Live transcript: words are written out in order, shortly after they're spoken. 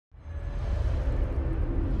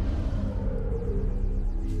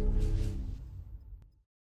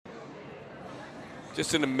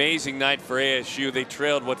Just an amazing night for ASU. They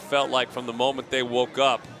trailed what felt like from the moment they woke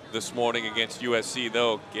up this morning against USC,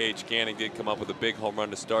 though Gage Canning did come up with a big home run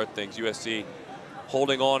to start things. USC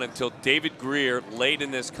holding on until David Greer, late in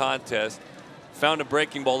this contest, found a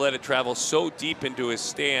breaking ball, let it travel so deep into his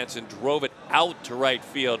stance and drove it out to right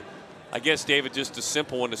field. I guess, David, just a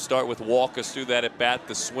simple one to start with. Walk us through that at bat,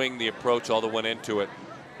 the swing, the approach, all that went into it.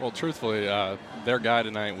 Well, truthfully, their guy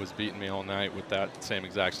tonight was beating me all night with that same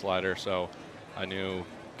exact slider, so I knew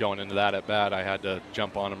going into that at bat I had to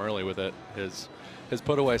jump on him early with it. His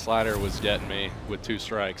put away slider was getting me with 2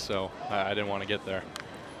 strikes, so I didn't want to get there.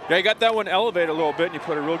 Yeah, you got that one elevated a little bit and you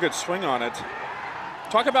put a real good swing on it.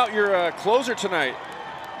 Talk about your closer tonight.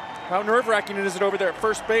 How nerve-wracking is it over there at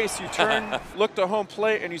first base? You turn, look to home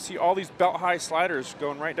plate, and you see all these belt-high sliders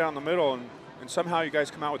going right down the middle, and somehow you guys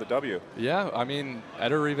come out with a W. Yeah, I mean,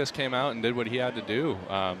 Eder Rivas came out and did what he had to do.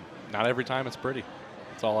 Not every time it's pretty.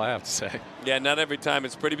 That's all I have to say. Yeah, not every time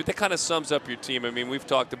it's pretty, but that kind of sums up your team. I mean, we've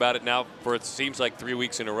talked about it now for it seems like 3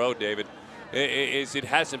 weeks in a row, David. It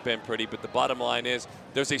hasn't been pretty, but the bottom line is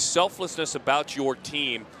there's a selflessness about your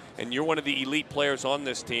team, and you're one of the elite players on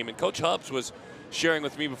this team. And Coach Hubbs was sharing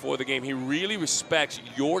with me before the game, he really respects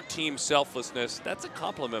your team's selflessness. That's a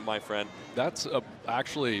compliment, my friend. That's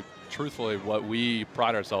actually, truthfully, what we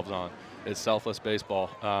pride ourselves on is selfless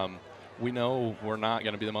baseball. We know we're not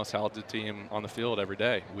going to be the most talented team on the field every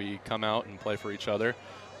day. We come out and play for each other.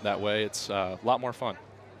 That way it's a lot more fun.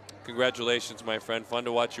 Congratulations, my friend. Fun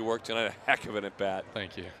to watch you work tonight. A heck of an at-bat.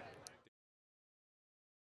 Thank you.